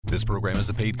This program is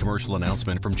a paid commercial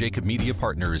announcement from Jacob Media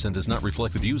Partners and does not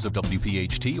reflect the views of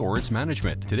WPHT or its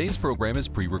management. Today's program is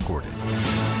pre-recorded.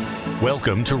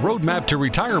 Welcome to Roadmap to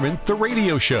Retirement, the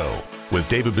radio show, with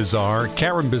David Bazaar,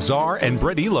 Karen Bazaar, and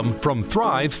Brett Elam from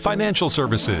Thrive Financial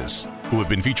Services, who have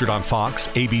been featured on Fox,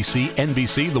 ABC,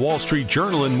 NBC, The Wall Street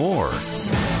Journal, and more.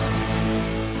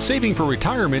 Saving for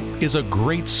retirement is a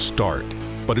great start,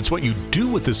 but it's what you do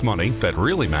with this money that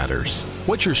really matters.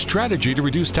 What's your strategy to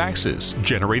reduce taxes,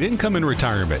 generate income in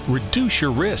retirement, reduce your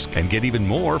risk, and get even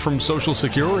more from Social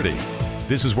Security?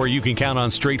 This is where you can count on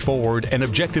straightforward and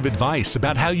objective advice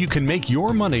about how you can make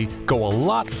your money go a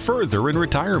lot further in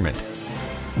retirement.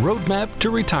 Roadmap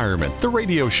to Retirement, the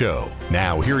radio show.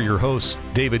 Now, here are your hosts,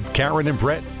 David, Karen, and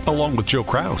Brett, along with Joe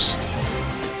Kraus.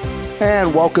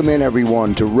 And welcome in,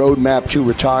 everyone, to Roadmap to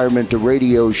Retirement, the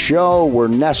radio show. We're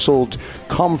nestled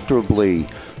comfortably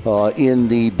in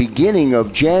the beginning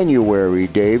of January,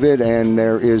 David, and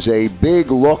there is a big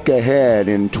look ahead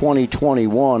in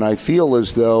 2021. I feel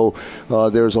as though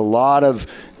there's a lot of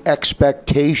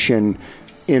expectation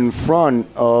in front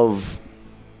of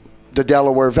the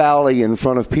Delaware Valley, in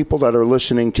front of people that are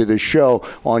listening to the show.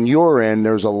 On your end,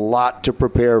 there's a lot to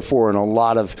prepare for and a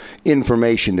lot of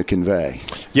information to convey.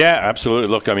 Yeah, absolutely.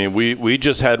 Look, I mean, we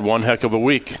just had one heck of a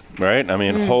week, right? I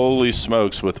mean, holy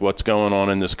smokes with what's going on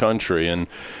in this country. And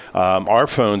our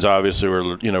phones obviously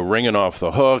were, ringing off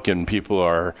the hook, and people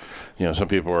are, some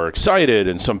people are excited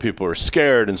and some people are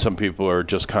scared and some people are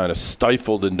just kind of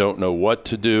stifled and don't know what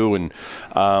to do. And,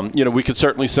 we could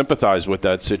certainly sympathize with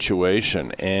that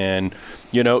situation. And,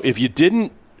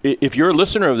 if you're a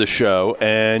listener of the show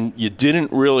and you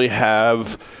didn't really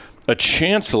have a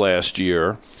chance last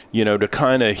year, to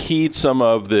kind of heed some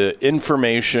of the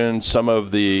information, some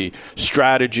of the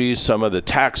strategies, some of the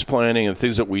tax planning and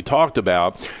things that we talked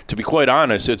about, to be quite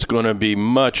honest, it's going to be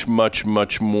much, much,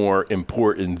 much more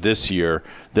important this year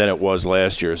than it was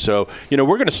last year. So, we're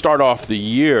going to start off the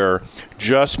year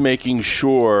just making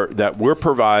sure that we're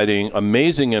providing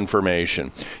amazing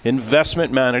information,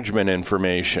 investment management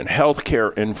information,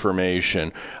 healthcare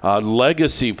information,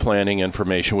 legacy planning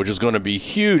information, which is going to be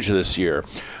huge this year.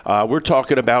 We're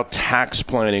talking about tax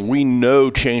planning. We know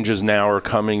changes now are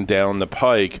coming down the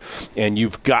pike, and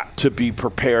you've got to be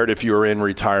prepared if you're in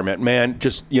retirement. Man,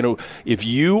 just, if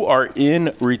you are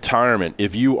in retirement,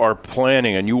 if you are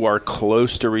planning and you are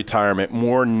close to retirement,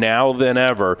 more now than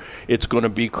ever, it's going to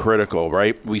be critical,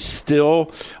 right? We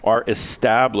still are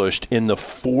established in the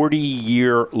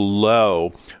 40-year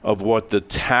low of what the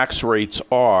tax rates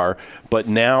are, but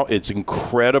now it's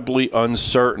incredibly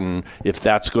uncertain if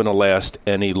that's going to last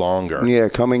any longer. Yeah,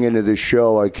 coming into the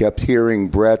show, I kept hearing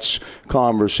Brett's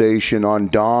conversation on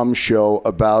Dom's show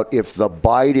about if the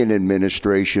Biden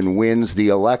administration wins the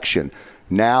election.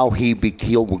 Now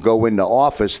he'll go into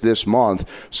office this month,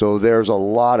 so there's a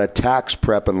lot of tax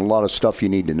prep and a lot of stuff you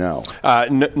need to know.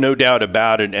 No doubt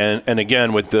about it. And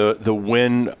again, with the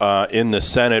win in the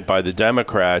Senate by the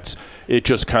Democrats, it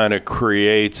just kind of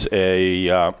creates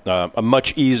a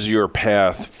much easier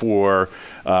path for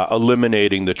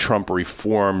eliminating the Trump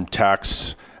Reform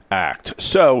Tax Act.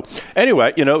 So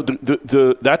anyway,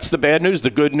 that's the bad news. The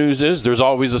good news is there's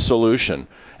always a solution.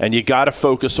 And you got to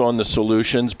focus on the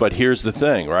solutions. But here's the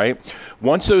thing, right?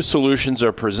 Once those solutions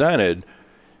are presented,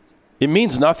 it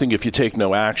means nothing if you take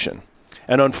no action.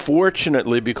 And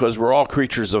unfortunately, because we're all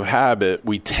creatures of habit,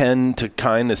 we tend to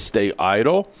kind of stay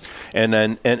idle. And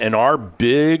then, and our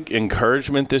big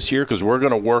encouragement this year, because we're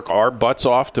going to work our butts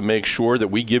off to make sure that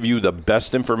we give you the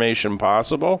best information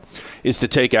possible, is to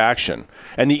take action.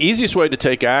 And the easiest way to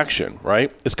take action, right,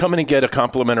 is come in and get a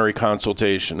complimentary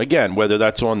consultation. Again, whether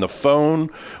that's on the phone,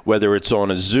 whether it's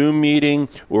on a Zoom meeting,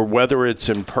 or whether it's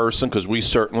in person, because we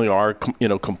certainly are,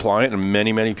 compliant, and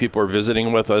many, many people are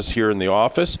visiting with us here in the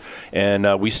office, and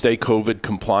we stay COVID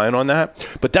compliant on that.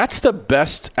 But that's the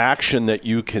best action that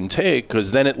you can take,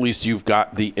 because then at least you've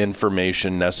got the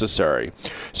information necessary.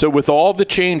 So with all the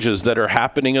changes that are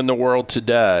happening in the world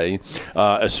today,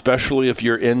 especially if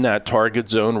you're in that target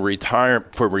zone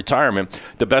for retirement,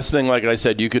 the best thing, like I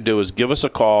said, you could do is give us a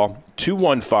call,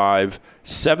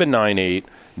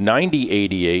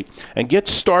 215-798-9088, and get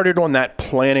started on that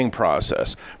planning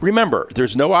process. Remember,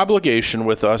 there's no obligation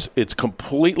with us. It's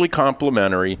completely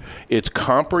complimentary, it's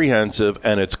comprehensive,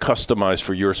 and it's customized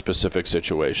for your specific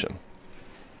situation.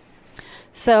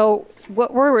 So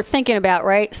what we're thinking about,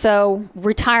 right? So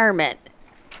retirement.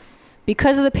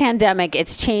 Because of the pandemic,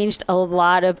 it's changed a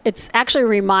lot of, it's actually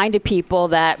reminded people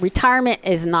that retirement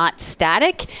is not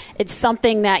static. It's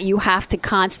something that you have to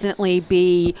constantly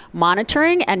be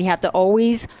monitoring, and you have to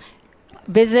always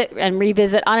visit and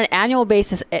revisit on an annual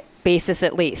basis at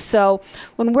least. So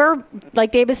when we're,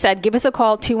 like David said, give us a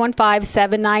call,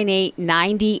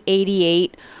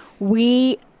 215-798-9088.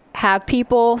 We have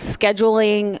people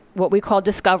scheduling what we call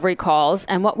discovery calls.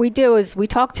 And what we do is we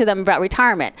talk to them about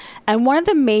retirement. And one of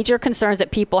the major concerns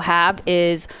that people have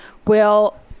is,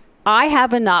 will I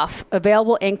have enough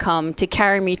available income to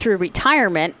carry me through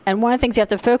retirement? And one of the things you have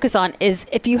to focus on is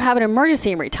if you have an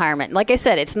emergency in retirement. Like I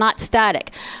said, it's not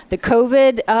static. The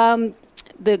COVID,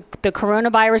 the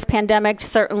coronavirus pandemic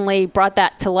certainly brought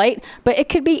that to light, but it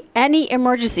could be any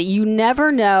emergency. You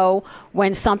never know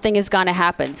when something is going to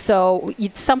happen. So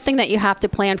it's something that you have to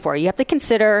plan for. You have to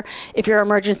consider if your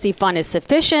emergency fund is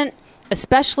sufficient,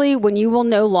 especially when you will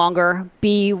no longer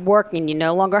be working. You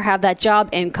no longer have that job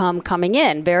income coming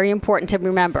in. Very important to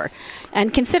remember.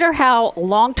 And consider how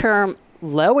long-term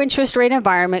low interest rate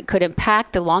environment could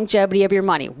impact the longevity of your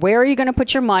money. Where are you going to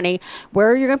put your money?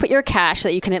 Where are you going to put your cash so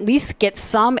that you can at least get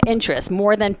some interest,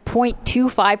 more than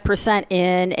 0.25%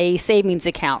 in a savings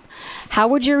account? How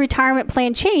would your retirement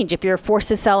plan change if you're forced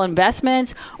to sell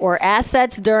investments or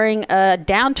assets during a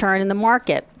downturn in the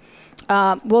market?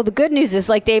 Well, the good news is,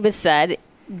 like David said,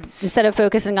 instead of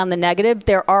focusing on the negative,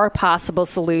 there are possible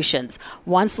solutions.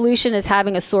 One solution is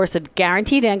having a source of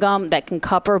guaranteed income that can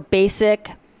cover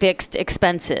basic fixed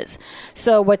expenses.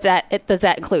 So does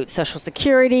that include? Social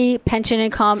Security, pension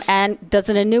income, and does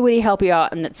an annuity help you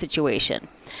out in that situation?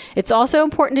 It's also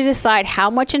important to decide how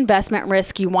much investment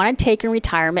risk you want to take in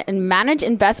retirement and manage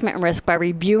investment risk by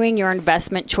reviewing your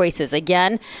investment choices.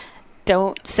 Again,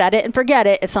 don't set it and forget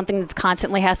it. It's something that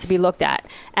constantly has to be looked at.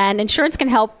 And insurance can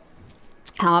help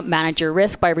manage your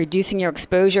risk by reducing your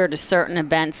exposure to certain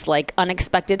events like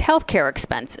unexpected healthcare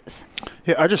expenses.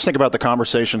 Yeah, I just think about the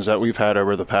conversations that we've had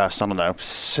over the past,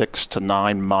 6 to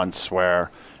 9 months where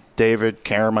David,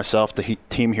 Karen, myself, the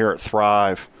team here at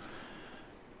Thrive,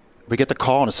 we get the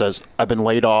call and it says, I've been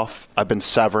laid off, I've been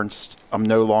severanced, I'm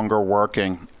no longer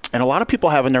working. And a lot of people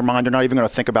have in their mind, they're not even going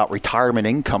to think about retirement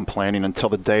income planning until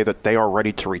the day that they are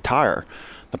ready to retire.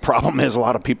 The problem is a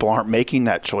lot of people aren't making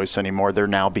that choice anymore. They're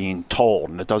now being told,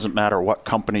 and it doesn't matter what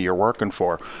company you're working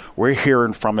for. We're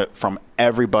hearing from it from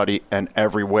everybody and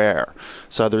everywhere.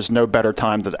 So there's no better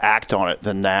time to act on it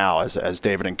than now, as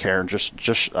David and Karen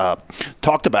just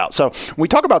talked about. So when we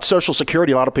talk about Social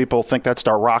Security, a lot of people think that's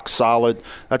our rock solid.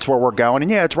 That's where we're going. And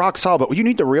yeah, it's rock solid. But what you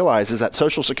need to realize is that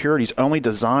Social Security is only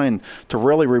designed to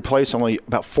really replace only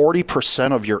about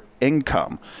 40% of your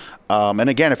income. And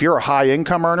again, if you're a high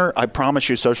income earner, I promise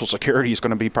you Social Security is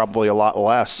going to be probably a lot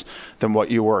less than what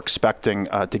you were expecting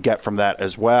to get from that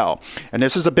as well. And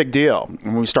this is a big deal.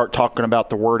 When we start talking about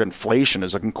the word inflation,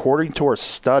 is according to a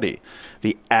study,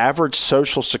 the average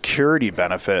Social Security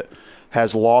benefit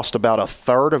has lost about a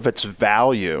third of its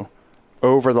value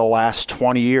over the last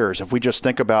 20 years. If we just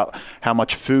think about how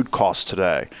much food costs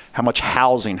today, how much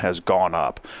housing has gone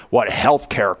up, what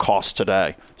healthcare costs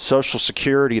today, Social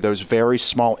Security, those very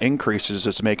small increases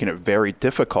is making it very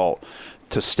difficult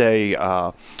to stay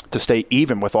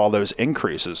even with all those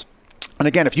increases. And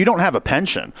again, if you don't have a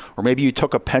pension, or maybe you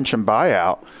took a pension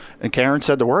buyout, and Karen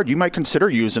said the word, you might consider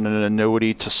using an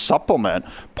annuity to supplement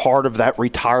part of that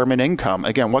retirement income.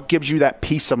 Again, what gives you that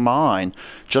peace of mind,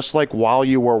 just like while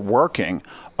you were working,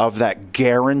 of that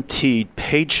guaranteed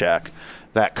paycheck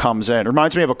that comes in? It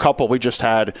reminds me of a couple we just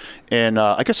had in,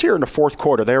 I guess here in the fourth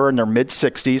quarter. They were in their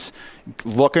mid-60s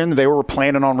they were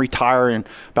planning on retiring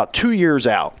about 2 years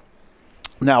out.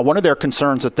 Now, one of their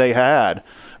concerns that they had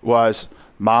was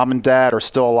mom and dad are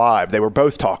still alive. They were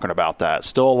both talking about that,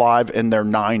 still alive in their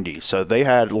 90s. So they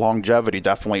had longevity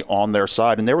definitely on their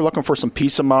side. And they were looking for some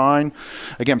peace of mind.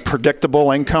 Again,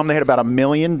 predictable income. They had about $1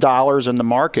 million in the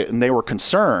market, and they were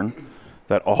concerned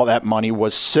that all that money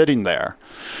was sitting there.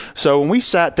 So when we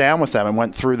sat down with them and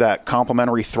went through that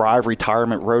complimentary Thrive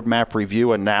Retirement Roadmap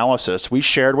Review analysis, we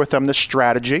shared with them the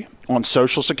strategy on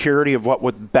Social Security of what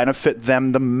would benefit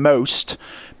them the most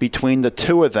between the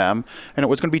two of them. And it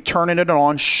was going to be turning it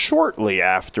on shortly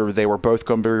after they were both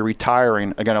going to be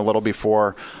retiring, again, a little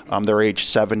before their age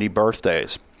 70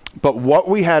 birthdays. But what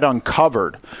we had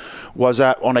uncovered was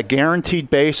that on a guaranteed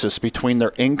basis between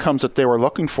their incomes that they were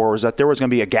looking for was that there was going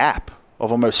to be a gap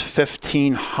of almost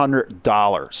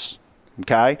 $1,500.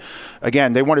 Okay.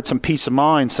 Again, they wanted some peace of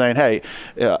mind, saying, "Hey,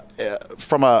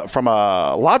 from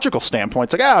a logical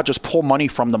standpoint, it's like, I'll just pull money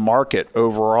from the market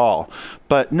overall."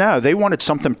 But no, they wanted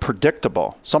something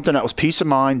predictable, something that was peace of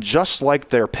mind, just like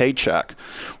their paycheck.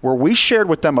 Where we shared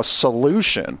with them a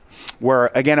solution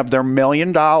where, again, of their $1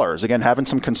 million, again, having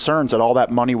some concerns that all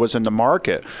that money was in the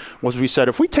market, was we said,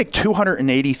 if we take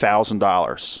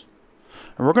 $280,000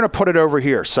 and we're going to put it over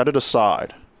here, set it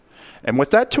aside. And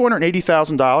with that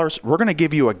 $280,000, we're going to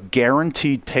give you a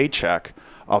guaranteed paycheck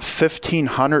of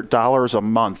 $1,500 a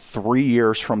month 3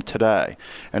 years from today.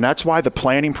 And that's why the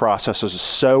planning process is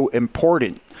so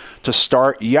important to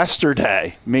start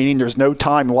yesterday, meaning there's no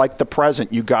time like the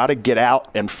present. You got to get out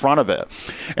in front of it.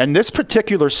 And this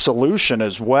particular solution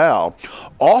as well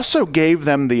also gave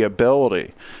them the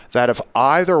ability that if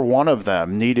either one of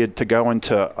them needed to go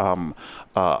into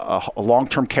a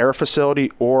long-term care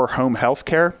facility or home health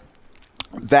care,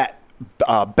 that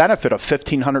benefit of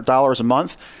 $1,500 a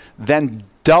month then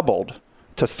doubled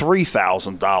to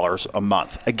 $3,000 a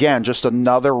month. Again, just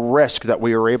another risk that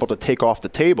we were able to take off the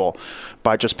table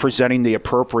by just presenting the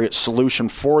appropriate solution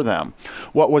for them.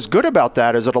 What was good about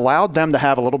that is it allowed them to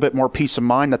have a little bit more peace of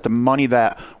mind that the money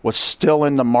that was still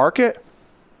in the market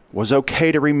was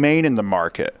okay to remain in the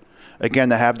market. Again,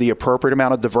 to have the appropriate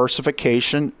amount of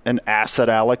diversification and asset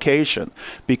allocation.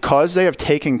 Because they have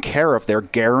taken care of their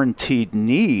guaranteed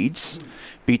needs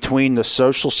between the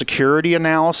Social Security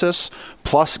analysis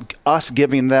plus us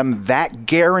giving them that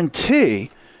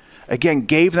guarantee, again,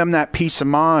 gave them that peace of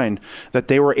mind that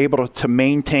they were able to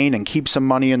maintain and keep some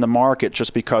money in the market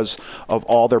just because of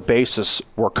all their bases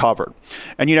were covered.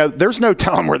 And, there's no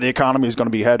telling where the economy is going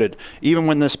to be headed, even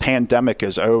when this pandemic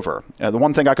is over. The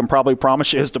one thing I can probably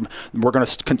promise you is we're going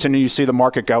to continue to see the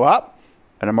market go up,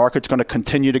 and the market's going to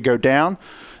continue to go down.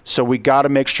 So we got to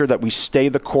make sure that we stay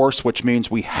the course, which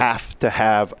means we have to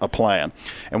have a plan.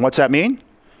 And what's that mean?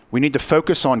 We need to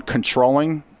focus on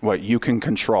controlling what you can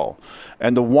control.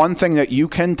 And the one thing that you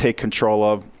can take control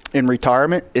of in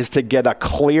retirement is to get a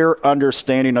clear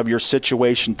understanding of your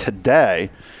situation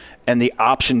today and the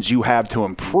options you have to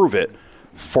improve it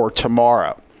for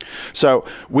tomorrow. So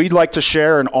we'd like to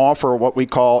share and offer what we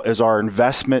call is our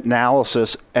investment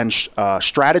analysis and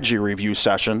strategy review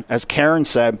session. As Karen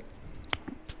said,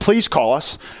 please call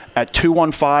us at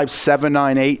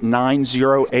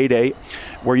 215-798-9088,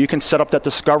 where you can set up that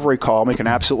discovery call. And we can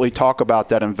absolutely talk about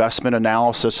that investment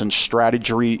analysis and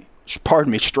strategy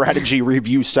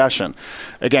review session.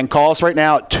 Again, call us right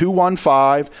now at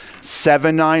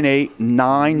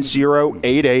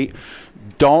 215-798-9088.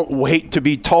 Don't wait to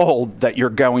be told that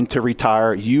you're going to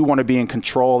retire. You want to be in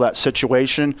control of that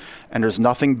situation, and there's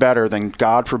nothing better than,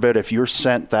 God forbid, if you're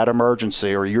sent that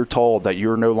emergency or you're told that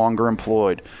you're no longer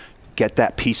employed, get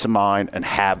that peace of mind and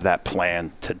have that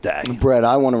plan today. Brett,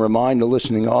 I want to remind the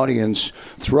listening audience,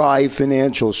 Thrive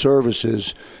Financial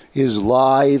Services is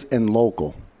live and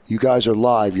local. You guys are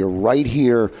live. You're right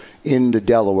here in the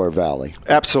Delaware Valley.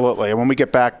 Absolutely. And when we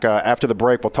get back after the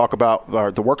break, we'll talk about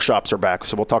the workshops are back.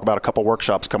 So we'll talk about a couple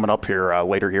workshops coming up here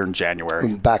later here in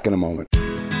January. Back in a moment.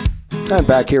 And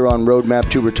back here on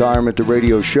Roadmap to Retirement, the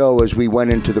radio show. As we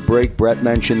went into the break, Brett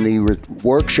mentioned the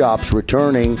workshops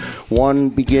returning, one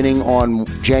beginning on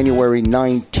January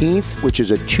 19th, which is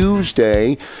a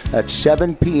Tuesday at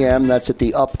 7 p.m. That's at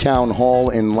the Uptown Hall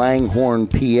in Langhorne,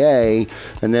 PA.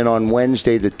 And then on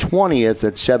Wednesday the 20th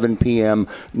at 7 p.m.,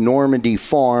 Normandy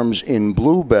Farms in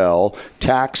Bluebell,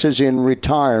 taxes in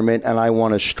retirement. And I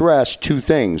want to stress two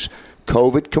things: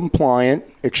 COVID compliant,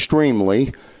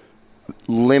 extremely,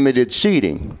 limited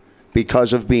seating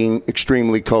because of being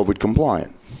extremely COVID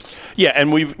compliant. Yeah,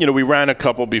 and we ran a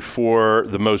couple before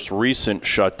the most recent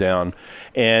shutdown,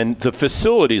 and the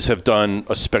facilities have done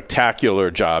a spectacular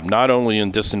job, not only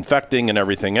in disinfecting and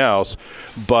everything else,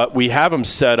 but we have them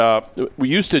set up. We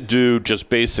used to do just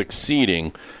basic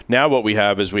seating. Now what we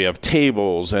have is we have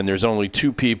tables, and there's only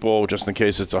two people, just in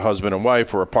case it's a husband and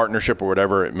wife or a partnership or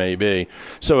whatever it may be.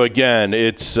 So again,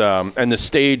 it's and the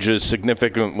stage is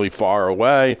significantly far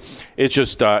away. It's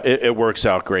just it works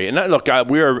out great. And look,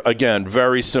 we are again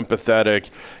very sympathetic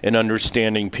in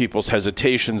understanding people's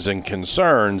hesitations and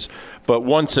concerns, but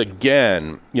once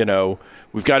again,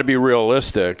 we've got to be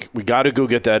realistic. We got to go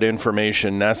get that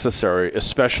information necessary,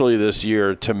 especially this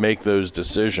year, to make those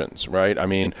decisions, right? I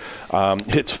mean,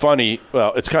 it's funny.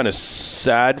 Well, it's kind of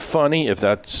sad funny, if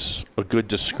that's a good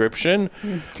description.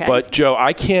 Okay. But, Joe,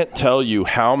 I can't tell you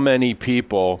how many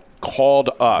people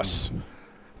called us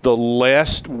the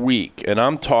last week, and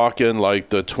I'm talking like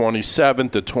the 27th,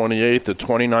 the 28th, the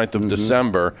 29th of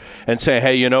December, and say,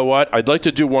 hey, you know what? I'd like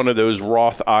to do one of those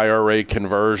Roth IRA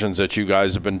conversions that you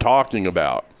guys have been talking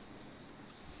about.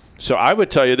 So I would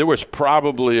tell you there was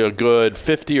probably a good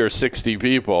 50 or 60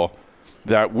 people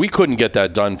that we couldn't get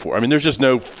that done for. I mean, there's just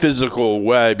no physical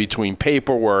way between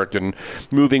paperwork and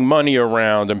moving money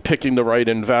around and picking the right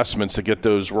investments to get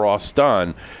those Roths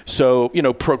done. So,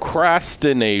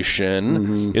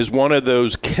 procrastination is one of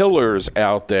those killers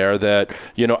out there that,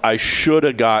 I should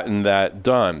have gotten that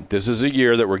done. This is a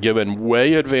year that we're given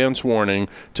way advance warning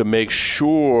to make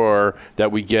sure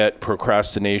that we get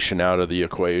procrastination out of the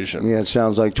equation. Yeah, it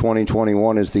sounds like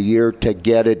 2021 is the year to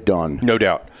get it done. No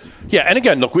doubt. Yeah, and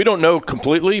again, look, we don't know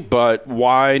completely, but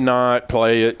why not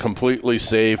play it completely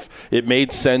safe? It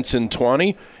made sense in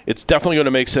 20. It's definitely going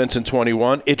to make sense in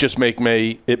 21.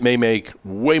 It may make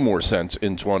way more sense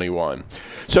in 21.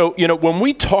 So, when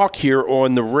we talk here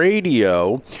on the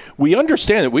radio, we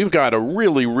understand that we've got a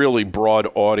really, really broad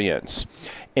audience.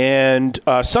 And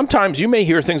sometimes you may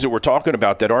hear things that we're talking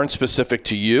about that aren't specific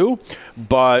to you,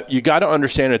 but you got to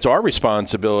understand it's our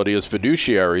responsibility as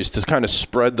fiduciaries to kind of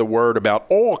spread the word about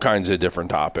all kinds of different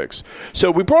topics.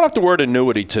 So we brought up the word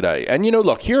annuity today. And,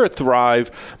 look, here at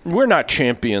Thrive, we're not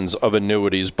champions of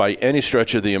annuities by any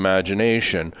stretch of the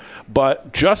imagination.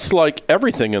 But just like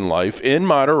everything in life, in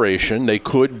moderation, they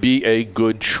could be a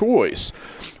good choice.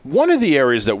 One of the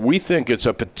areas that we think it's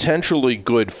a potentially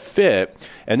good fit,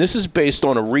 and this is based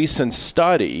on a recent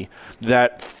study,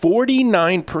 that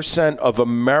 49% of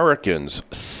Americans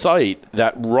cite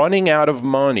that running out of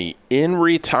money in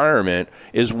retirement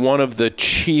is one of the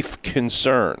chief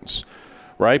concerns.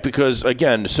 Right? Because,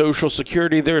 again, Social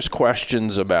Security, there's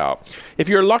questions about. If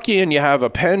you're lucky and you have a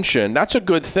pension, that's a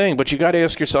good thing, but you got to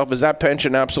ask yourself, is that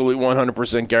pension absolutely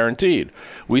 100% guaranteed?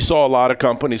 We saw a lot of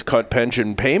companies cut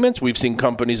pension payments. We've seen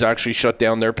companies actually shut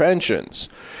down their pensions.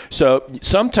 So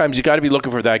sometimes you got to be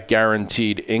looking for that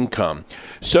guaranteed income.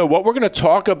 So what we're going to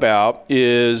talk about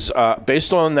is,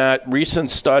 based on that recent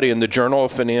study in the Journal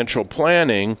of Financial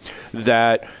Planning,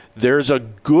 that there's a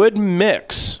good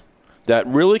mix that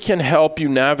really can help you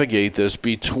navigate this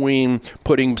between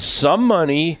putting some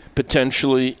money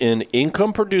potentially in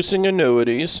income-producing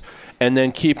annuities and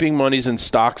then keeping monies in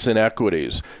stocks and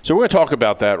equities. So we're going to talk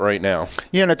about that right now.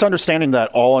 Yeah, and it's understanding that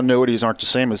all annuities aren't the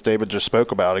same, as David just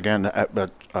spoke about. Again,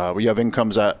 we have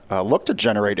incomes that look to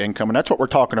generate income, and that's what we're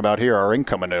talking about here, our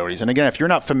income annuities. And again, if you're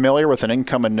not familiar with an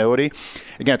income annuity,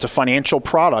 again, it's a financial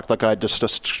product like I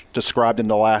just described in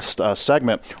the last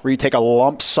segment, where you take a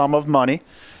lump sum of money,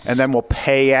 and then we'll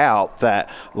pay out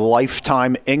that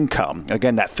lifetime income.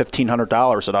 Again, that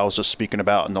 $1,500 that I was just speaking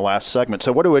about in the last segment.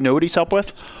 So what do annuities help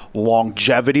with?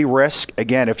 Longevity risk.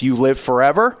 Again, if you live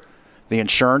forever, the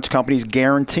insurance companies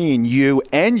guaranteeing you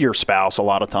and your spouse a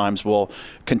lot of times will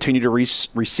continue to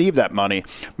receive that money.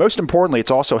 Most importantly,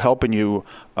 it's also helping you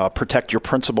protect your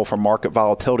principal from market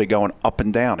volatility going up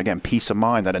and down. Again, peace of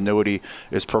mind that annuity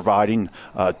is providing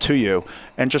to you.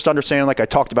 And just understanding, like I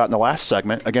talked about in the last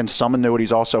segment, again, some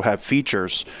annuities also have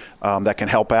features that can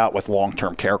help out with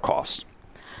long-term care costs.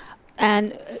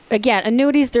 And again,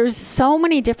 annuities, there's so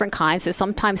many different kinds. So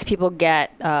sometimes people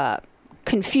get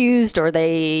confused or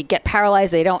they get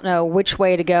paralyzed. They don't know which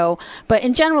way to go. But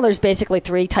in general, there's basically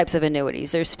three types of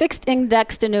annuities. There's fixed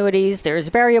indexed annuities, there's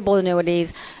variable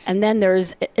annuities, and then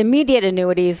there's immediate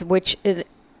annuities, which is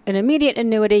an immediate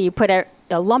annuity. You put a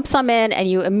lump sum in and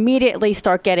you immediately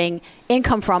start getting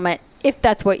income from it if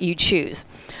that's what you choose.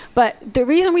 But the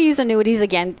reason we use annuities,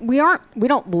 again, we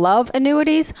don't love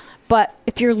annuities, but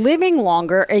if you're living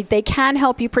longer, they can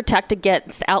help you protect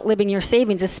against outliving your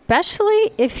savings,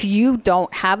 especially if you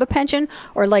don't have a pension,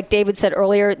 or like David said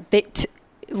earlier,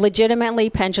 legitimately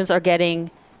pensions are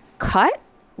getting cut,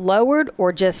 lowered,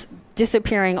 or just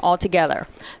disappearing altogether.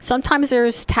 Sometimes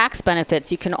there's tax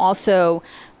benefits you can also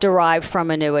derive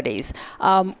from annuities.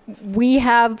 We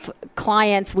have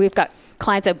clients, we've got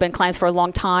clients that have been clients for a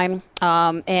long time,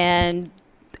 and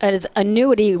as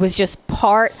annuity was just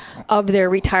part of their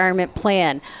retirement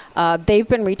plan. They've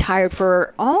been retired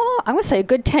for, I'm going to say a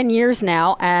good 10 years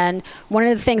now. And one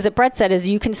of the things that Brett said is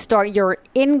you can start your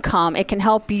income. It can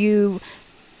help you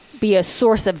be a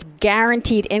source of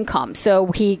guaranteed income. So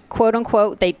he, quote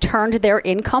unquote, they turned their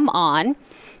income on.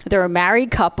 They're a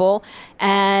married couple,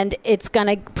 and it's going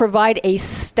to provide a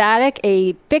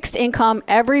fixed income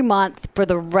every month for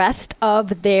the rest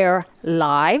of their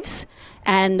lives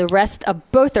and the rest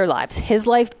of both their lives, his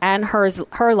life and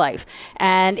her life.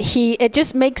 And it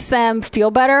just makes them feel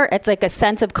better. It's like a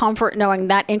sense of comfort knowing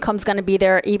that income's going to be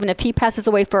there. Even if he passes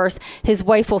away first, his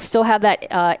wife will still have that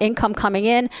income coming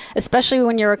in, especially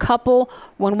when you're a couple.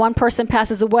 When one person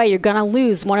passes away, you're going to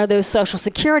lose one of those Social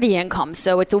Security incomes.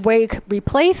 So it's a way to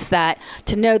replace that,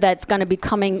 to know that it's going to be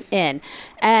coming in.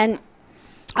 And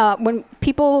when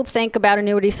people think about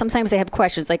annuities, sometimes they have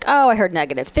questions like, I heard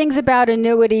negative things about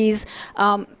annuities.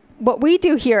 what we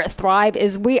do here at Thrive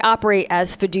is we operate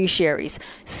as fiduciaries.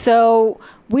 So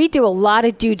we do a lot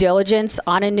of due diligence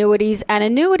on annuities, and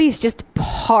annuities just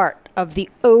part of the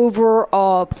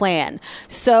overall plan.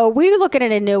 So we look at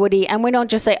an annuity and we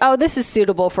don't just say, oh, this is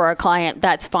suitable for our client,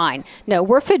 that's fine. No,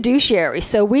 we're fiduciaries.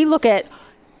 So we look at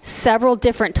several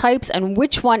different types and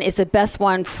which one is the best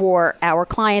one for our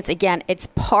clients. Again, it's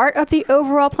part of the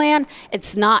overall plan.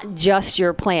 It's not just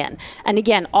your plan. And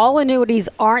again, all annuities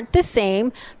aren't the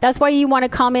same. That's why you want to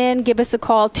come in, give us a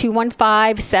call,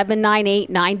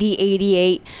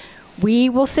 215-798-9088. We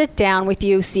will sit down with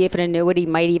you, see if an annuity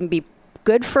might even be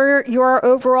good for your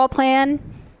overall plan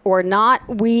or not.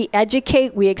 We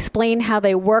educate, we explain how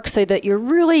they work so that you're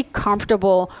really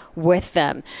comfortable with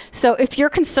them. So if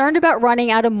you're concerned about running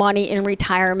out of money in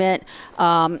retirement,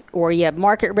 or you have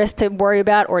market risk to worry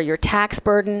about, or your tax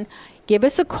burden, give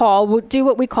us a call. We'll do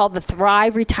what we call the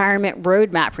Thrive Retirement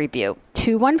Roadmap Review.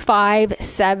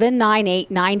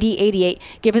 215-798-9088.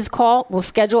 Give us a call. We'll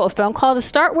schedule a phone call to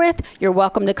start with. You're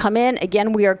welcome to come in.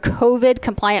 Again, we are COVID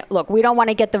compliant. Look, we don't want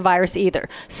to get the virus either.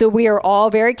 So we are all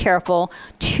very careful.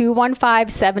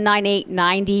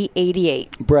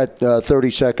 215-798-9088. Brett,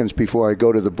 30 seconds before I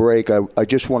go to the break, I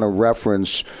just want to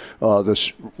reference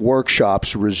the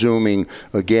workshops resuming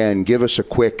again. Give us a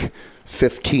quick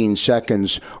 15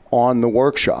 seconds on the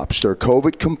workshops. They're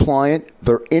COVID compliant,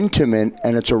 they're intimate,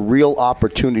 and it's a real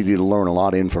opportunity to learn a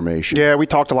lot of information. Yeah, we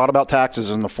talked a lot about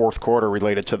taxes in the fourth quarter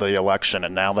related to the election,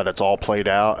 and now that it's all played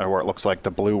out and where it looks like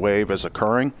the blue wave is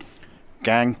occurring,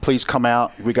 gang, please come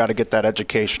out. We got to get that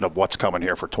education of what's coming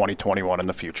here for 2021 in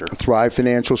the future.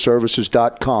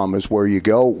 ThriveFinancialServices.com is where you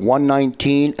go.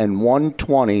 119 and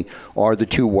 120 are the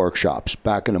two workshops.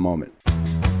 Back in a moment.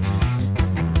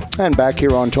 And back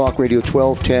here on Talk Radio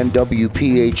 1210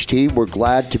 WPHT, we're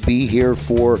glad to be here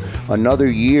for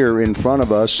another year in front of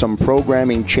us. Some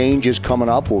programming changes coming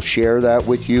up. We'll share that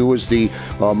with you as the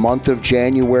month of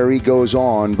January goes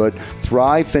on. But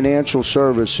Thrive Financial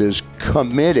Services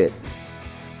committed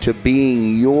to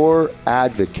being your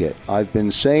advocate. I've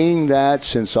been saying that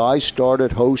since I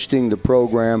started hosting the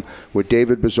program with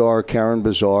David Bazaar, Karen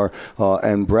Bazaar,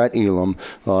 and Brett Elam.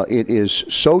 It is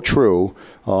so true.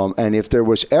 And if there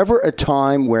was ever a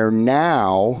time where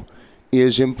now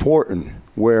is important,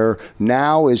 where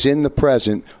now is in the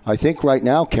present, I think right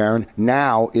now, Karen,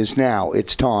 now is now.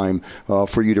 It's time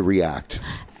for you to react.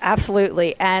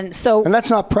 Absolutely. And that's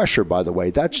not pressure, by the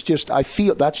way. That's just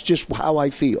how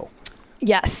I feel.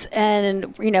 Yes.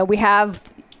 And,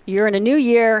 you're in a new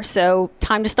year, so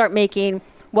time to start making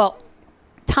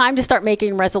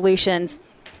resolutions.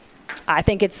 I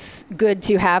think it's good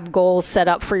to have goals set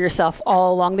up for yourself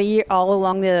all along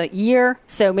the year.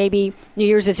 So maybe New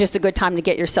Year's is just a good time to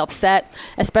get yourself set,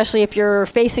 especially if you're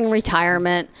facing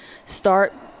retirement.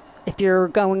 If you're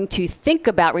going to think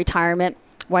about retirement,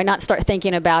 why not start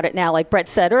thinking about it now? Like Brett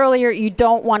said earlier, you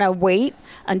don't want to wait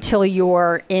until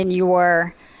you're in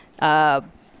your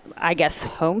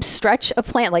home stretch of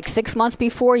plan, like 6 months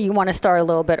before. You want to start a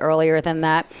little bit earlier than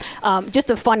that. Just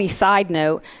a funny side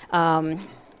note,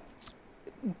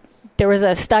 there was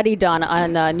a study done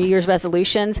on New Year's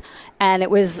resolutions, and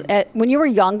it was when you were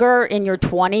younger, in your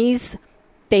 20s,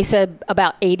 they said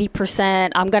about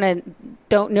 80%.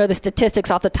 Don't know the statistics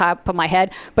off the top of my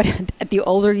head, but the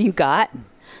older you got,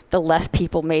 the less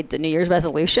people made the New Year's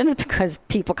resolutions, because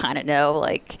people kind of know,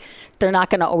 like, they're not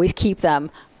going to always keep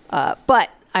them. But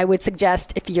I would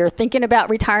suggest, if you're thinking about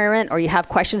retirement or you have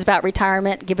questions about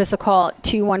retirement, give us a call at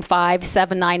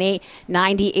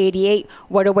 215-798-9088.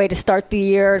 What a way to start the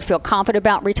year, to feel confident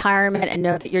about retirement and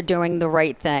know that you're doing the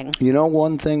right thing. You know,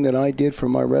 one thing that I did for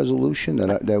my resolution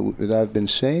that I've been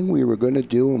saying we were going to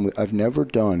do and I've never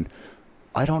done,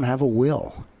 I don't have a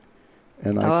will.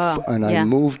 And I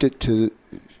moved it to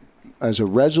as a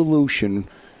resolution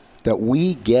that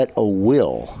we get a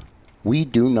will. We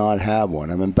do not have one.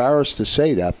 I'm embarrassed to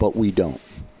say that, but we don't.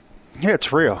 Yeah,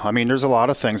 it's real. I mean, there's a lot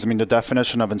of things. I mean, the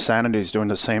definition of insanity is doing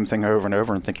the same thing over and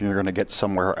over and thinking you're going to get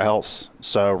somewhere else.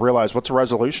 So realize, what's a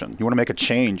resolution? You want to make a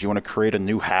change. You want to create a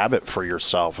new habit for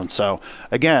yourself. And so,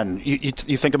 again, you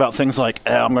think about things like,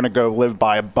 I'm going to go live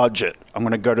by a budget. I'm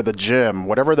going to go to the gym,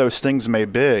 whatever those things may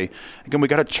be. Again, we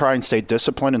got to try and stay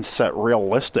disciplined and set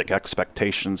realistic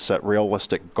expectations, set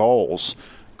realistic goals.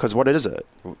 Because what is it?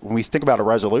 When we think about a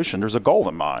resolution, there's a goal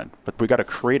in mind, but we got to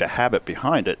create a habit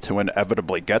behind it to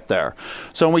inevitably get there.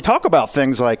 So when we talk about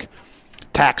things like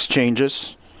tax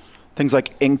changes, things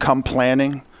like income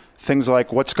planning, things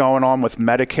like what's going on with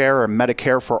Medicare or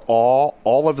Medicare for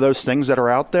all of those things that are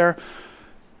out there,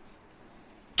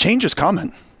 change is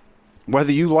coming,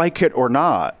 whether you like it or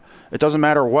not. It doesn't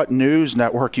matter what news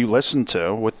network you listen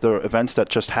to with the events that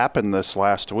just happened this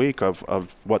last week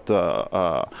of what the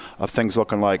of things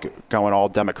looking like going all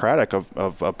Democratic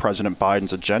of President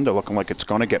Biden's agenda looking like it's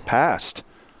going to get passed.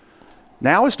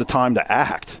 Now is the time to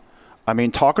act. I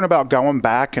mean, talking about going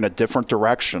back in a different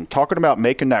direction, talking about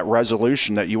making that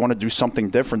resolution that you want to do something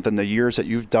different than the years that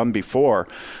you've done before.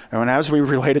 And as we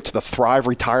relate it to the Thrive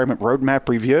Retirement Roadmap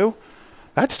Review,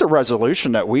 that's the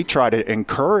resolution that we try to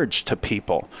encourage to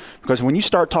people. Because when you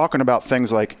start talking about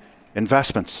things like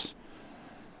investments,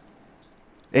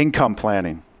 income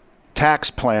planning,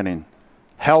 tax planning,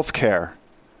 healthcare,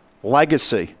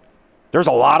 legacy, there's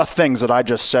a lot of things that I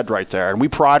just said right there. And we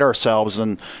pride ourselves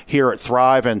here at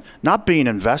Thrive in not being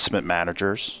investment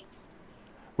managers.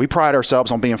 We pride ourselves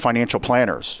on being financial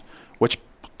planners, which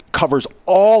covers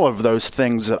all of those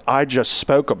things that I just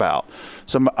spoke about.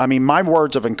 So, I mean, my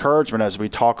words of encouragement as we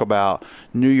talk about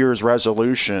New Year's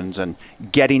resolutions and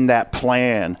getting that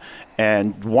plan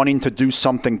and wanting to do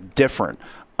something different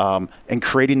and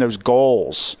creating those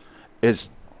goals is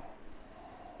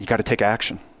you got to take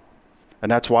action.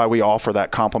 And that's why we offer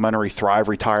that complimentary Thrive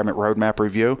Retirement Roadmap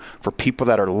Review for people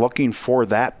that are looking for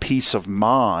that peace of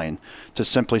mind to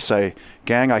simply say,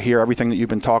 gang, I hear everything that you've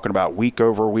been talking about week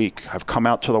over week. I've come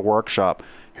out to the workshop.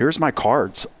 Here's my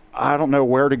cards. I don't know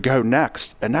where to go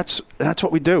next. And that's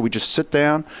what we do. We just sit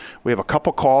down, we have a cup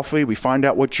of coffee, we find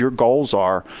out what your goals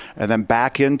are, and then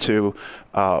back into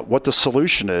what the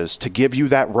solution is to give you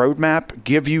that roadmap,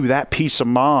 give you that peace of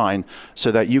mind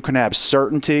so that you can have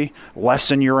certainty,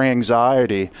 lessen your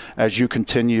anxiety as you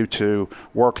continue to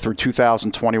work through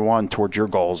 2021 towards your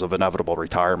goals of inevitable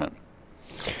retirement.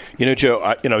 You know, Joe,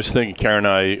 I was thinking, Karen and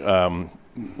I,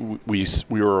 we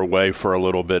were away for a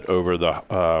little bit over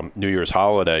the New Year's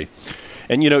holiday.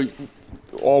 And, you know,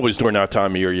 always during that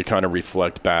time of year, you kind of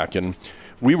reflect back. And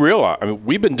we realize, I mean,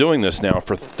 we've been doing this now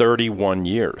for 31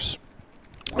 years.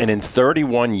 And in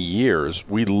 31 years,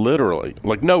 we literally,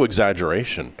 like no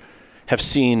exaggeration, have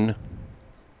seen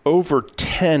over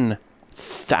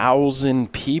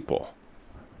 10,000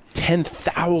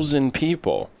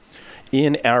 people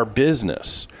in our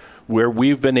business where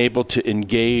we've been able to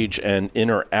engage and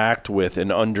interact with and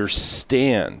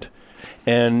understand.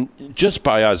 And just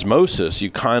by osmosis, you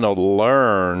kind of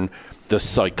learn the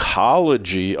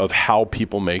psychology of how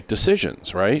people make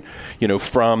decisions, right? You know,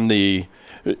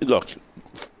 look,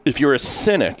 if you're a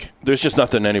cynic, there's just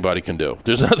nothing anybody can do.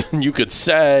 There's nothing you could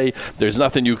say. There's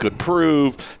nothing you could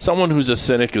prove. Someone who's a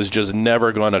cynic is just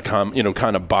never going to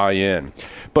kind of buy in.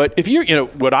 But if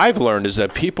what I've learned is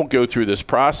that people go through this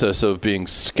process of being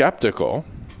skeptical.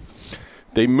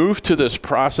 They move to this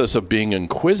process of being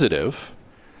inquisitive.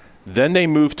 Then they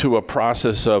move to a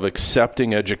process of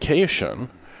accepting education.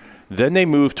 Then they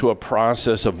move to a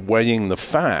process of weighing the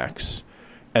facts.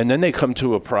 And then they come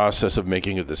to a process of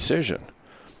making a decision.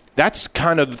 That's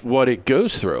kind of what it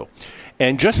goes through.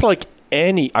 And just like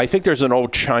I think there's an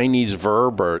old Chinese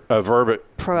proverb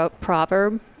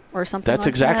or something. That's like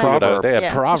exactly that. They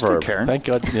have proverb. Karen. Thank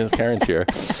God Karen's here.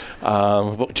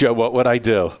 Joe, what would I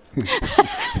do?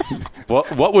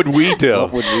 What would we do?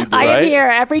 I am here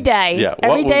every day. Yeah,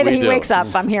 every day that he wakes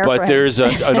up, I'm here for him. But there's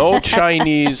an old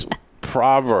Chinese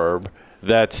proverb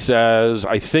that says,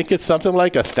 I think it's something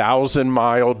like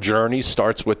 1,000-mile journey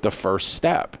starts with the first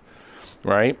step.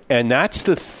 Right? And that's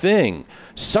the thing.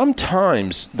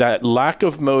 Sometimes that lack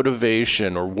of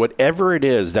motivation or whatever it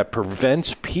is that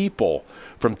prevents people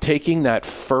from taking that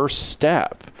first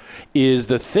step is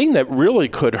the thing that really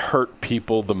could hurt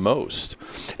people the most.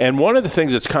 And one of the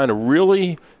things that's kind of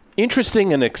really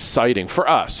interesting and exciting for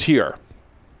us here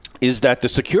is that the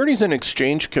Securities and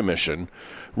Exchange Commission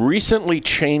recently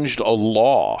changed a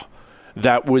law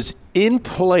that was in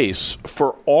place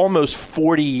for almost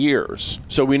 40 years.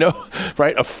 So we know,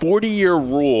 right, a 40-year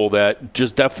rule that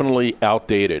just definitely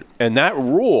outdated. And that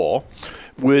rule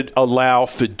would allow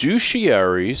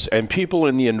fiduciaries and people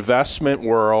in the investment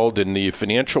world, in the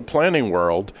financial planning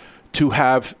world, to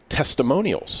have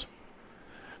testimonials.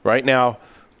 Right now,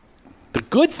 the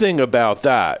good thing about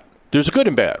that, there's good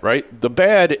and bad, right? The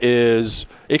bad is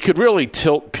it could really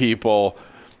tilt people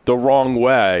the wrong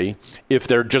way if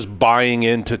they're just buying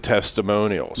into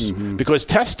testimonials. Mm-hmm. Because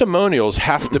testimonials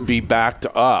have to be backed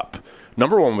up,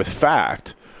 number one, with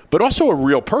fact, but also a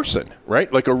real person,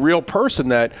 right? Like a real person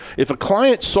that if a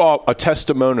client saw a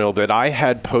testimonial that I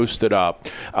had posted up,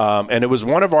 and it was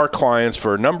one of our clients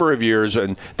for a number of years,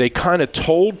 and they kind of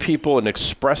told people and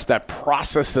expressed that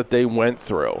process that they went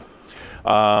through,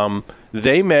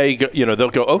 they may, they'll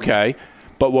go, okay.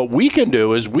 But what we can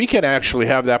do is we can actually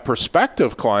have that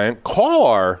prospective client call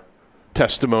our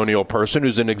testimonial person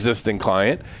who's an existing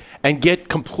client and get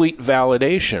complete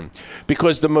validation.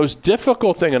 Because the most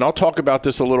difficult thing, and I'll talk about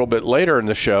this a little bit later in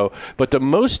the show, but the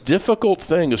most difficult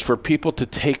thing is for people to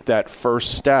take that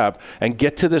first step and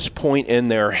get to this point in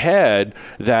their head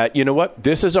that, you know what,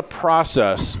 this is a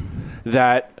process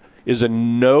that is a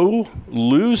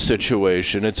no-lose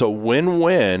situation. It's a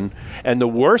win-win. And the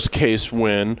worst case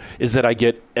win is that I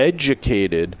get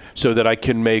educated so that I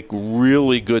can make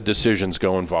really good decisions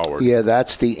going forward. Yeah,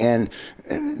 that's the end.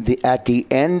 At the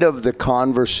end of the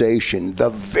conversation,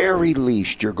 the very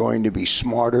least, you're going to be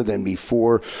smarter than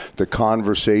before the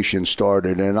conversation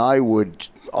started. And I would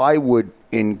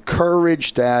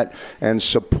encourage that and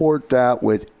support that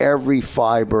with every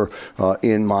fiber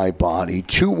in my body.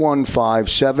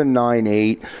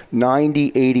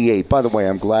 215-798-9088. By the way,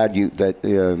 I'm glad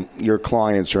that your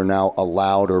clients are now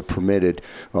allowed or permitted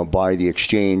by the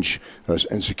Exchange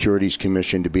and Securities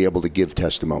Commission to be able to give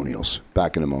testimonials.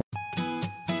 Back in a moment.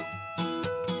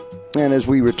 And as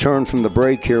we return from the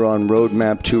break here on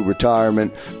Roadmap to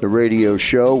Retirement, the radio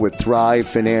show with Thrive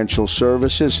Financial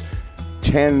Services,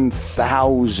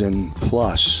 10,000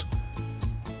 plus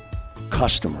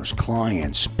customers,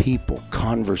 clients, people,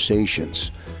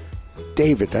 conversations.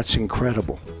 David, that's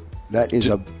incredible. That is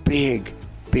a big,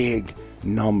 big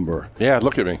number. Yeah,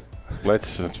 look at me.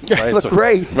 Let's look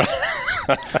great.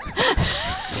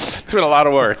 It's been a lot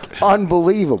of work.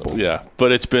 Unbelievable. Yeah,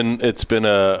 but it's been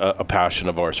a passion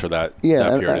of ours for that. Yeah,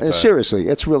 that period of time. Seriously,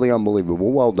 it's really unbelievable.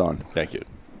 Well done. Thank you.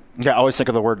 Yeah, I always think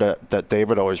of the word that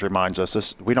David always reminds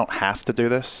us. We don't have to do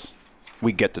this.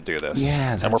 We get to do this.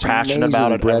 Yeah, that's and we're passionate amazing,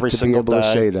 about it Brett, every to single be able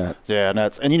day. to say that. Yeah,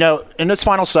 and you know, in this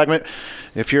final segment,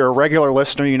 if you're a regular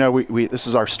listener, you know we this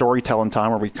is our storytelling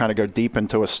time where we kind of go deep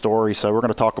into a story. So we're going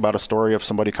to talk about a story of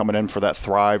somebody coming in for that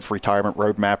Thrive Retirement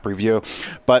Roadmap review.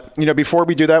 But you know, before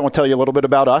we do that, we'll tell you a little bit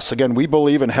about us. Again, we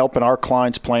believe in helping our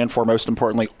clients plan for, most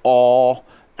importantly, all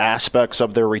aspects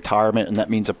of their retirement, and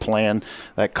that means a plan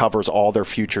that covers all their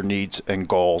future needs and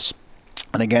goals.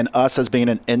 And again, us as being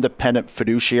an independent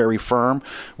fiduciary firm,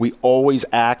 we always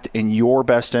act in your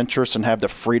best interest and have the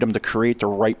freedom to create the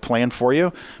right plan for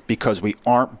you, because we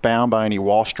aren't bound by any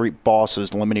Wall Street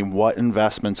bosses limiting what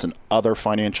investments and other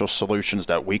financial solutions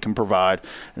that we can provide.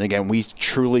 And again, we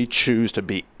truly choose to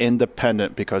be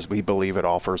independent because we believe it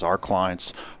offers our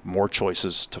clients more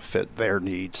choices to fit their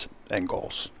needs and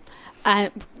goals.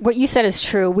 What you said is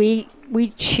true. We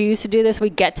choose to do this. We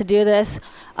get to do this.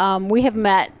 We have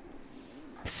met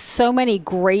so many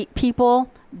great people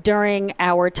during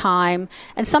our time,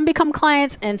 and some become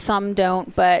clients and some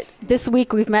don't. But this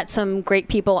week we've met some great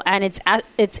people, and it's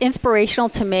inspirational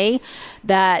to me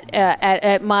that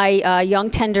at my young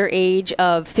tender age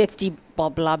of 50, blah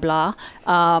blah blah,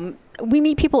 we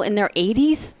meet people in their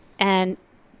 80s and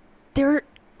they're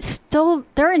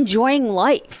enjoying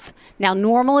life. Now,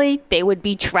 normally they would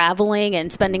be traveling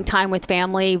and spending time with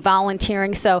family,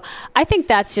 volunteering. So I think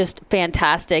that's just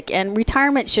fantastic. And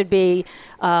retirement should be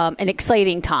an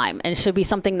exciting time, and it should be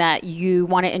something that you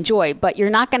want to enjoy. But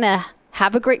you're not going to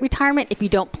have a great retirement if you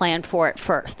don't plan for it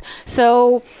first.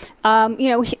 So,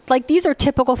 like these are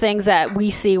typical things that we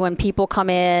see when people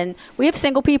come in. We have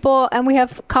single people and we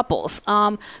have couples.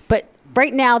 But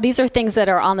right now, these are things that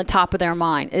are on the top of their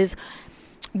mind is,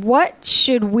 what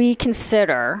should we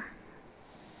consider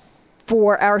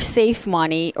for our safe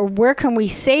money, or where can we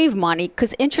save money?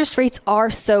 Because interest rates are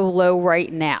so low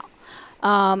right now.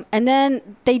 And then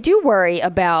they do worry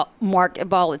about market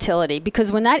volatility, because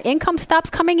when that income stops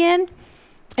coming in,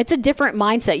 it's a different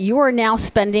mindset. You are now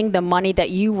spending the money that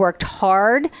you worked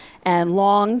hard and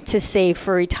long to save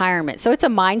for retirement. So it's a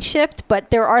mind shift, but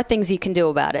there are things you can do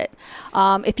about it.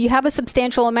 If you have a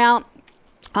substantial amount,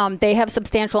 they have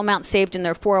substantial amounts saved in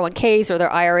their 401ks or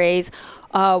their IRAs.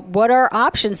 What are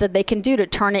options that they can do to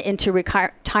turn it into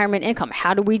retirement income?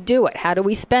 How do we do it? How do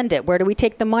we spend it? Where do we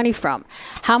take the money from?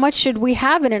 How much should we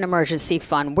have in an emergency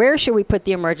fund? Where should we put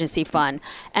the emergency fund?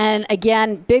 And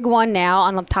again, big one now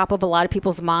on the top of a lot of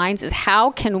people's minds is,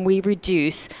 how can we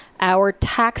reduce our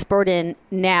tax burden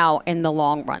now in the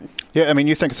long run? Yeah, I mean,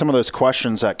 you think some of those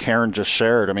questions that Karen just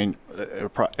shared, I mean,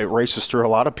 it races through a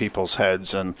lot of people's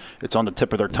heads, and it's on the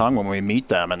tip of their tongue when we meet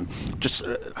them. And just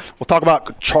we'll talk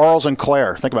about Charles and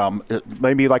Claire. Think about them.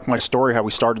 Maybe like my story, how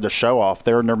we started the show off.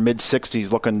 They're in their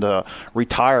mid-60s looking to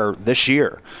retire this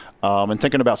year. And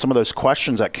thinking about some of those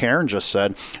questions that Karen just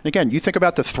said. And again, you think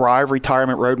about the Thrive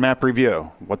Retirement Roadmap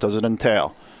Review. What does it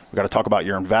entail? We've got to talk about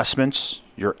your investments,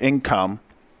 your income,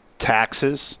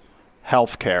 taxes,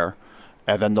 healthcare,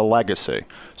 and then the legacy.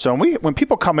 So when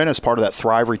people come in as part of that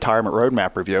Thrive Retirement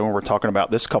Roadmap Review, and we're talking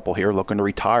about this couple here looking to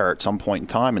retire at some point in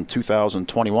time in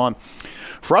 2021,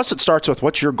 for us it starts with,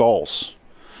 what's your goals?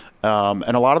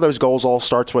 And a lot of those goals all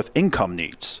starts with income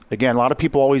needs. Again, a lot of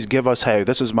people always give us, hey,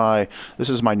 this is my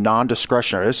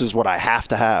non-discretionary. This is what I have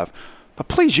to have. But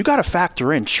please, you got to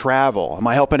factor in travel. Am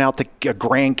I helping out the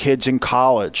grandkids in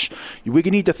college? We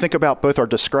need to think about both our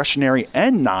discretionary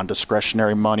and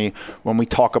non-discretionary money when we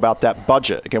talk about that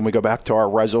budget. Again, we go back to our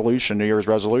resolution, New Year's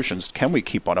resolutions. Can we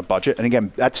keep on a budget? And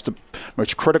again, that's the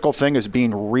most critical thing, is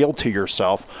being real to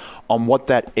yourself on what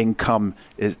that income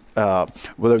is, what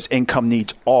those income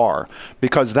needs are.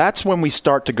 Because that's when we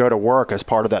start to go to work as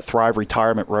part of that Thrive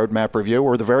Retirement Roadmap Review,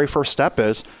 where the very first step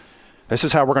is, this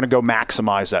is how we're going to go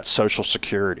maximize that Social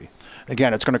Security.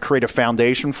 Again, it's going to create a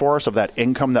foundation for us of that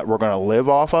income that we're going to live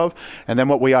off of. And then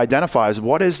what we identify is,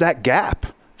 what is that gap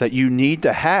that you need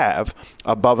to have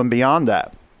above and beyond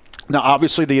that? Now,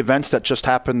 obviously, the events that just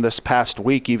happened this past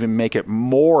week even make it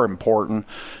more important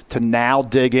to now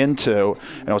dig into,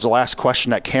 and it was the last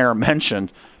question that Karen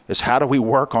mentioned, is how do we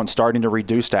work on starting to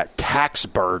reduce that tax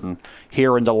burden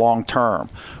here in the long term,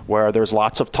 where there's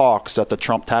lots of talks that the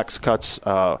Trump Tax Cuts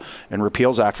and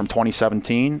Repeals Act from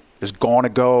 2017 is going to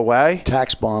go away.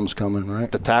 Tax bomb's coming, right?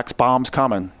 The tax bomb's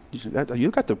coming. You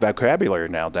got the vocabulary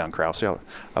now down, Krause. Yeah,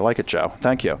 I like it, Joe.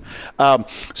 Thank you.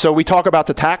 So we talk about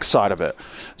the tax side of it.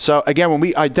 So again, when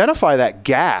we identify that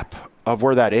gap of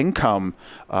where that income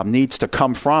needs to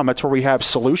come from, that's where we have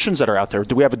solutions that are out there.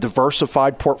 Do we have a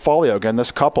diversified portfolio? Again,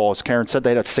 this couple, as Karen said,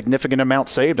 they had a significant amount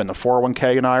saved in the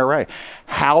 401k and IRA.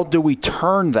 How do we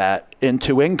turn that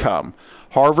into income?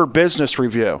 Harvard Business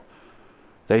Review,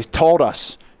 they told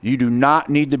us, you do not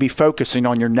need to be focusing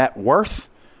on your net worth.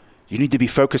 You need to be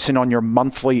focusing on your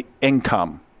monthly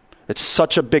income. It's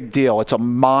such a big deal. It's a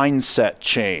mindset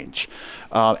change.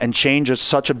 And change is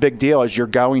such a big deal as you're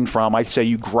going from, I say,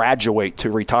 you graduate to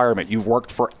retirement. You've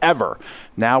worked forever.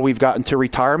 Now we've gotten to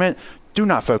retirement. Do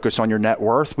not focus on your net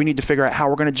worth. We need to figure out how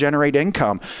we're going to generate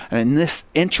income. And in this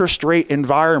interest rate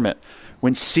environment,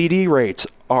 when CD rates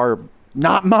are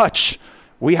not much,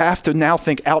 we have to now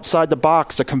think outside the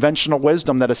box. The conventional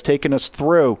wisdom that has taken us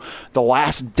through the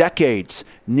last decades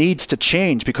needs to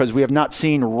change, because we have not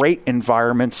seen rate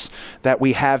environments that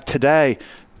we have today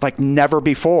like never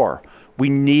before. We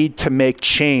need to make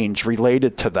change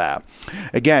related to that.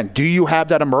 Again, do you have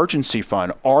that emergency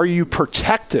fund? Are you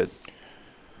protected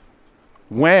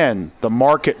when the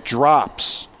market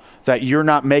drops, that you're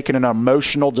not making an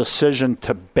emotional decision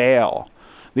to bail?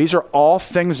 These are all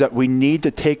things that we need to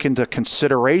take into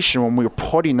consideration when we're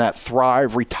putting that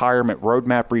Thrive Retirement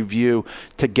Roadmap Review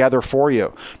together for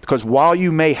you. Because while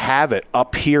you may have it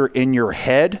up here in your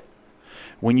head,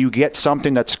 when you get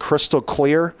something that's crystal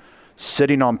clear,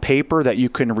 sitting on paper that you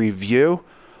can review,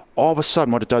 all of a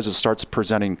sudden what it does is it starts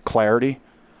presenting clarity,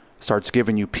 starts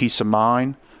giving you peace of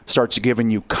mind, starts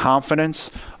giving you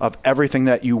confidence of everything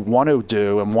that you want to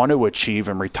do and want to achieve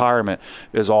in retirement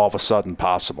is all of a sudden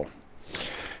possible.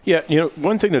 Yeah,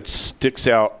 one thing that sticks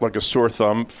out like a sore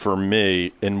thumb for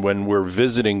me, and when we're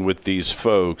visiting with these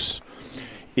folks,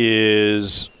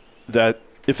 is that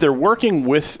if they're working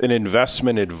with an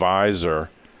investment advisor,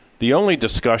 the only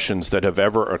discussions that have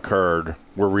ever occurred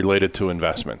were related to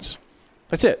investments.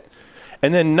 That's it.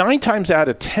 And then 9 times out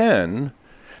of 10,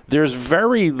 there's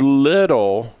very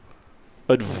little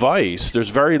advice, there's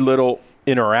very little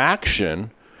interaction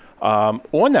on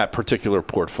that particular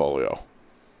portfolio.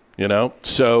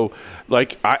 So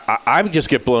like I just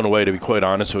get blown away, to be quite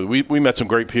honest with you. We met some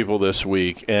great people this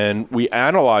week, and we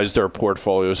analyzed their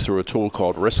portfolios through a tool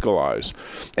called Riskalyze.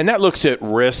 And that looks at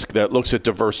risk, that looks at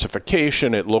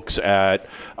diversification, it looks at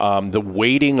the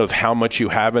weighting of how much you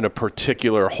have in a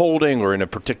particular holding or in a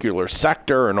particular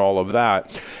sector and all of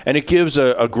that. And it gives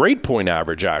a grade point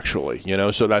average, actually,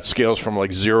 so that scales from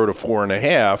like 0 to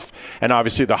 4.5. And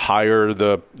obviously the higher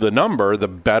the number, the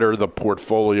better the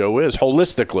portfolio is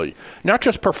holistically. Not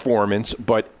just performance,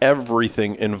 but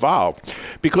everything involved.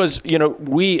 Because,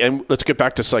 and let's get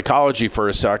back to psychology for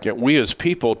a second, we as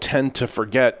people tend to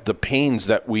forget the pains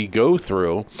that we go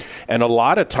through. And a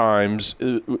lot of times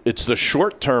it's the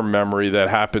short-term memory that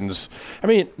happens. I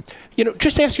mean,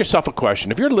 just ask yourself a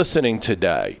question. If you're listening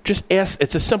today, just ask,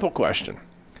 it's a simple question.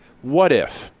 What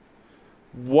if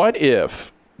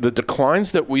the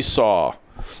declines that we saw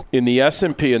in the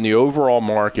S&P and the overall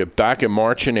market back in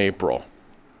March and April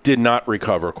did not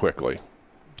recover quickly,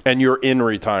 and you're in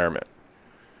retirement?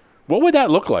 What would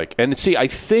that look like? And see, I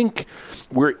think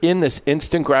we're in this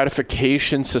instant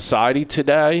gratification society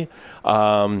today,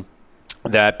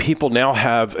 that people now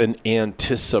have an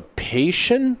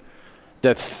anticipation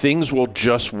that things will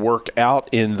just work out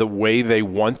in the way they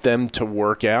want them to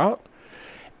work out.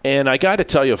 And I got to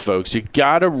tell you, folks, you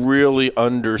got to really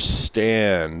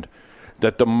understand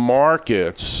that the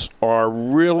markets are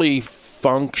really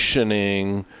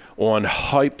functioning on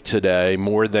hype today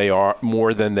more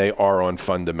than they are on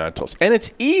fundamentals. And it's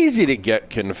easy to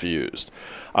get confused.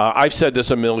 I've said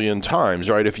this a million times,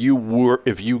 right? If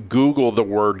you Google the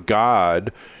word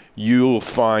God, you'll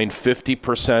find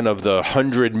 50% of the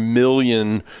 100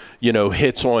 million,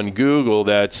 hits on Google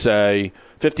that say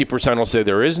 50% will say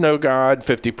there is no God,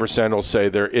 50% will say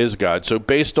there is God. So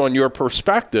based on your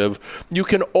perspective, you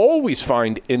can always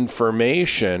find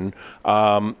information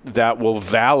that will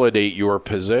validate your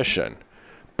position.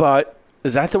 But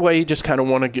is that the way you just kind of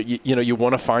want to get, you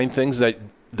want to find things that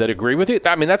agree with you?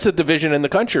 I mean, that's a division in the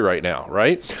country right now,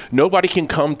 right? Nobody can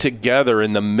come together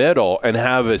in the middle and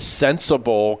have a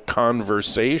sensible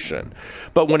conversation.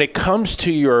 But when it comes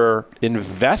to your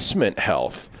investment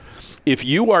health, if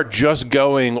you are just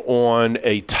going on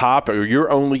a topic or you're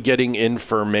only getting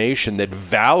information that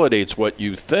validates what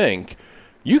you think,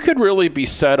 you could really be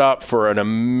set up for an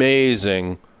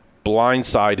amazing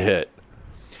blindside hit.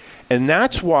 And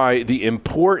that's why the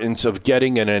importance of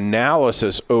getting an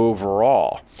analysis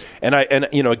overall. And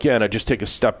again, I just take a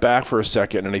step back for a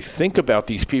second and I think about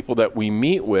these people that we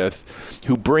meet with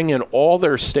who bring in all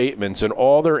their statements and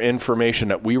all their information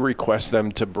that we request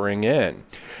them to bring in.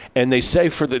 And they say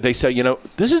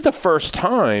this is the first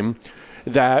time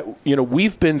that,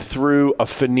 we've been through a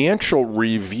financial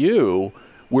review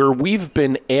where we've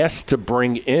been asked to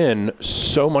bring in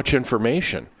so much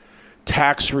information.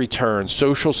 Tax returns,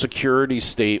 Social Security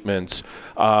statements,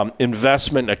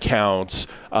 investment accounts,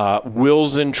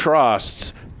 wills and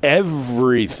trusts,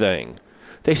 everything.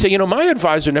 They say, my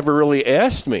advisor never really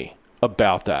asked me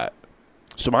about that.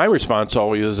 So my response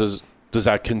always is, does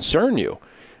that concern you?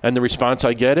 And the response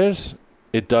I get is,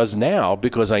 it does now,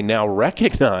 because I now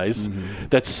recognize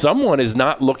that someone is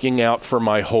not looking out for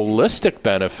my holistic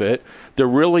benefit. They're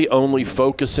really only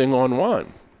focusing on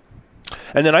one.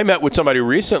 And then I met with somebody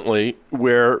recently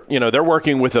where, they're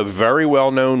working with a very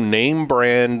well-known name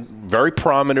brand, very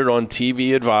prominent on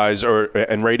TV advisor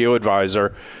and radio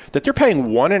advisor, that they're paying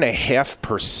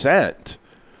 1.5%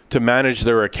 to manage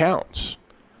their accounts.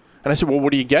 And I said, well,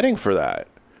 what are you getting for that?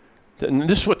 And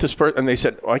this is what this person, and they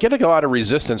said, well, I get a lot of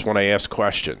resistance when I ask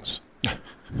questions.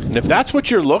 And if that's what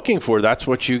you're looking for, that's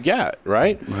what you get,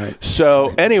 right? Right.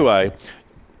 So anyway,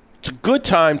 it's a good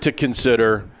time to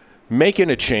consider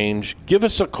making a change. Give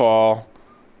us a call.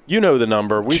 You know the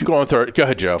number. We've gone through it. Go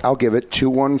ahead, Joe. I'll give it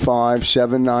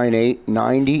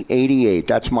 215-798-9088.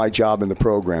 That's my job in the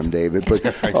program, David. But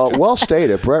well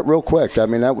stated, Brett, real quick. I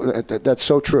mean, that's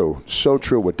so true. So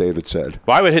true what David said.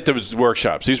 Well, I would hit those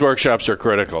workshops. These workshops are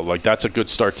critical. Like, that's a good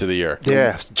start to the year.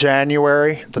 Yeah,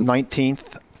 January the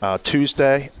 19th,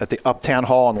 Tuesday at the Uptown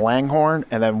Hall in Langhorne,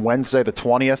 and then Wednesday the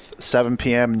 20th, 7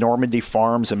 p.m., Normandy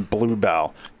Farms in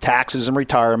Bluebell. Taxes and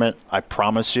retirement. I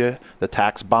promise you, the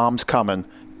tax bomb's coming.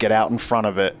 Get out in front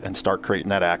of it and start creating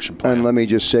that action plan. And let me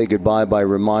just say goodbye by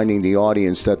reminding the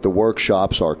audience that the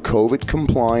workshops are COVID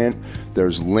compliant.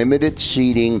 There's limited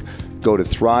seating. Go to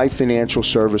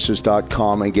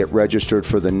thrivefinancialservices.com and get registered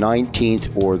for the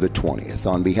 19th or the 20th.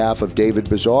 On behalf of David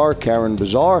Bazaar, Karen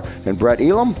Bazaar, and Brett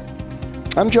Elam,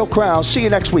 I'm Joe Krause. See you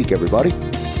next week, everybody.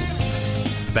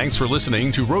 Thanks for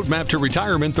listening to Roadmap to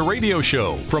Retirement, the radio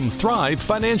show from Thrive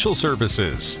Financial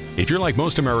Services. If you're like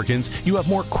most Americans, you have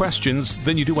more questions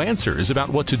than you do answers about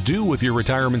what to do with your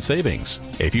retirement savings.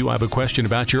 If you have a question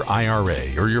about your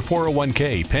IRA or your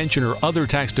 401k, pension, or other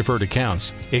tax-deferred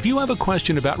accounts, if you have a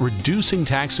question about reducing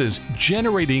taxes,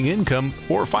 generating income,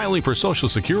 or filing for Social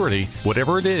Security,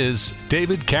 whatever it is,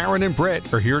 David, Karen, and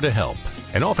Brett are here to help.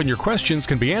 And often your questions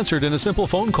can be answered in a simple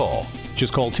phone call.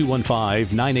 Just call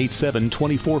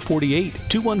 215-987-2448,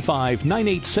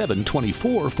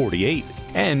 215-987-2448.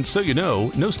 And so you know,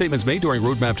 no statements made during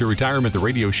Roadmap to Retirement, the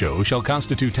radio show, shall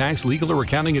constitute tax, legal, or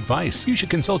accounting advice. You should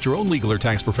consult your own legal or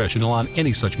tax professional on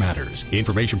any such matters. The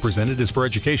information presented is for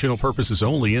educational purposes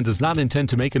only and does not intend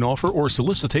to make an offer or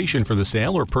solicitation for the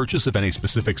sale or purchase of any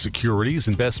specific securities,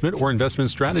 investment, or investment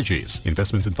strategies.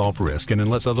 Investments involve risk and,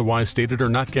 unless otherwise stated, are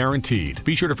not guaranteed.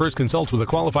 Be sure to first consult with a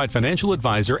qualified financial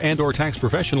advisor and/or tax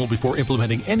professional before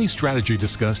implementing any strategy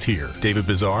discussed here. David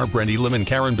Bazaar, Brett Elam, and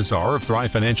Karen Bazaar of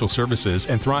Thrive Financial Services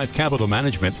and Thrive Capital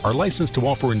Management are licensed to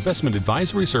offer investment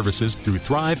advisory services through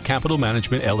Thrive Capital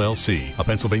Management, LLC, a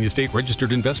Pennsylvania state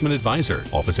registered investment advisor.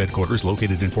 Office headquarters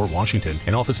located in Fort Washington,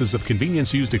 and offices of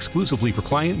convenience used exclusively for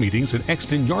client meetings in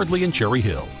Exton, Yardley, and Cherry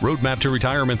Hill. Roadmap to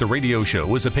Retirement, the radio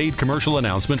show, is a paid commercial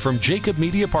announcement from Jacob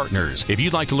Media Partners. If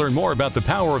you'd like to learn more about the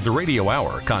power of the radio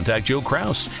hour, contact Joe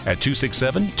Krause at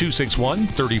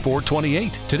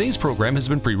 267-261-3428. Today's program has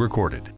been pre-recorded.